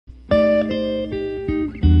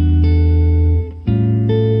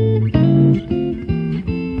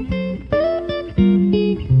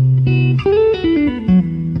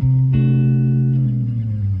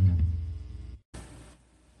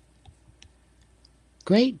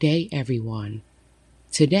Great day, everyone.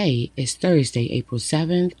 Today is Thursday, April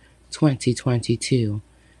 7th, 2022.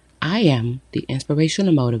 I am the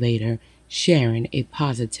inspirational motivator sharing a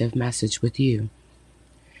positive message with you.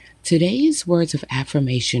 Today's words of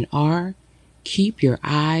affirmation are keep your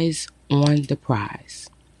eyes on the prize.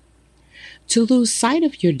 To lose sight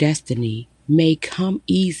of your destiny may come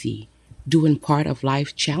easy due in part of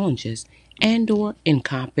life challenges and/or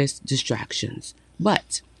encompass distractions.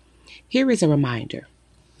 But here is a reminder.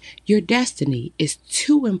 Your destiny is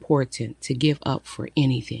too important to give up for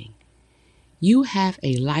anything. You have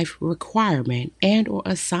a life requirement and or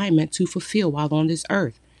assignment to fulfill while on this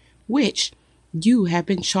earth, which you have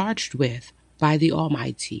been charged with by the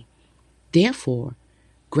Almighty. Therefore,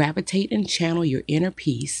 gravitate and channel your inner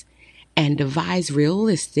peace and devise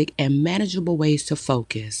realistic and manageable ways to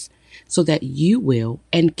focus so that you will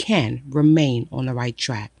and can remain on the right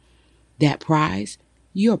track. That prize,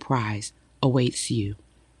 your prize, awaits you.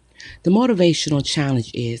 The motivational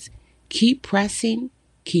challenge is keep pressing,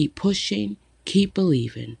 keep pushing, keep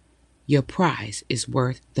believing. Your prize is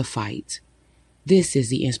worth the fight. This is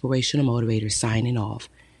the Inspirational Motivator signing off.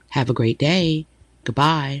 Have a great day.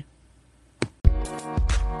 Goodbye.